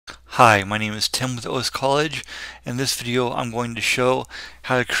Hi, my name is Tim with OS College. In this video I'm going to show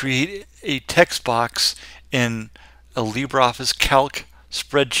how to create a text box in a LibreOffice Calc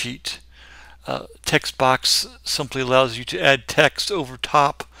spreadsheet. Text box simply allows you to add text over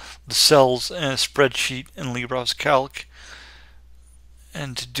top the cells in a spreadsheet in LibreOffice Calc.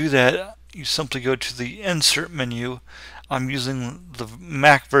 And to do that, you simply go to the Insert menu. I'm using the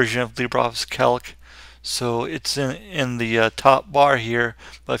Mac version of LibreOffice Calc, so it's in the top bar here.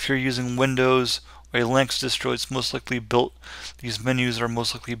 But if you're using Windows or a Linux distro, it's most likely built. These menus are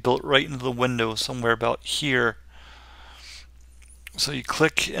most likely built right into the window, somewhere about here. So you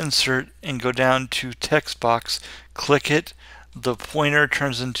click Insert and go down to Text Box. Click it. The pointer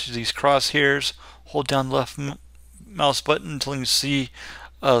turns into these crosshairs. Hold down the left mouse button until you see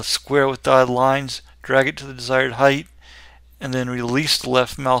a square with dotted lines. Drag it to the desired height, and then release the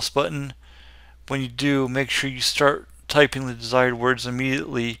left mouse button. When you do, make sure you start typing the desired words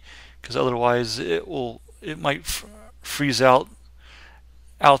immediately, because otherwise it might freeze out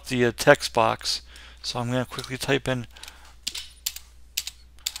the text box. So I'm going to quickly type in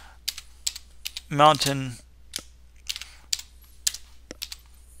mountain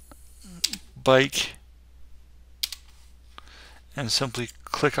bike and simply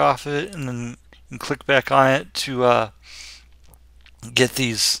click off it, and then click back on it to get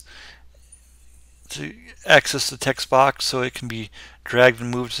these, to access the text box so it can be dragged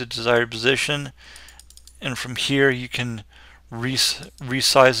and moved to the desired position. And from here you can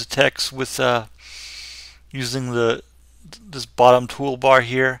resize the text with using this bottom toolbar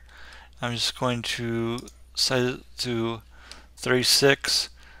here. I'm just going to size it to 36.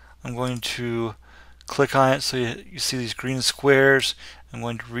 I'm going to click on it so you see these green squares. I'm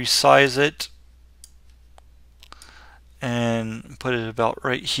going to resize it and put it about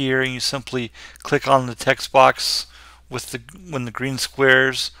right here, and you simply click on the text box with when the green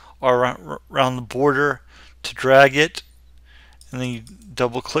squares are around the border to drag it, and then you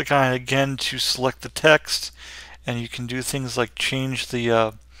double click on it again to select the text. And you can do things like change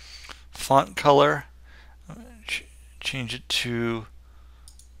the font color, change it to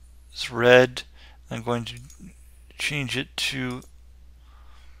this red. I'm going to change it to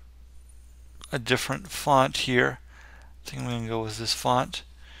a different font here. I think I'm going to go with this font.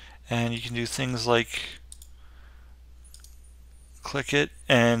 And you can do things like click it,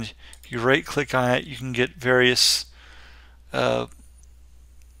 and if you right click on it, you can get various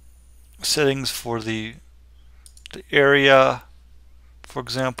settings for the area, for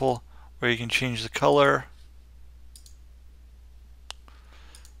example, where you can change the color.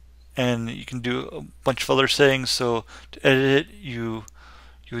 And you can do a bunch of other settings. So to edit it, you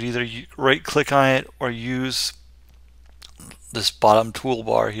would either right click on it or use this bottom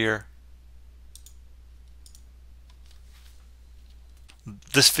toolbar here.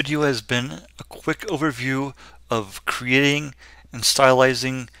 This video has been a quick overview of creating and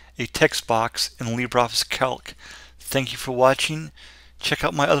stylizing a text box in LibreOffice Calc. Thank you for watching. Check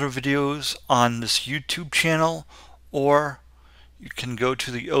out my other videos on this YouTube channel, or you can go to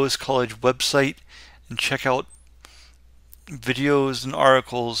the OS College website and check out videos and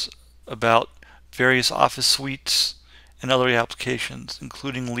articles about various Office suites and other applications,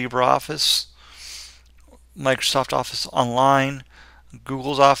 including LibreOffice, Microsoft Office Online,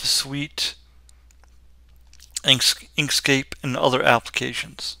 Google's Office Suite, Inkscape, and other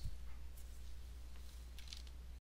applications.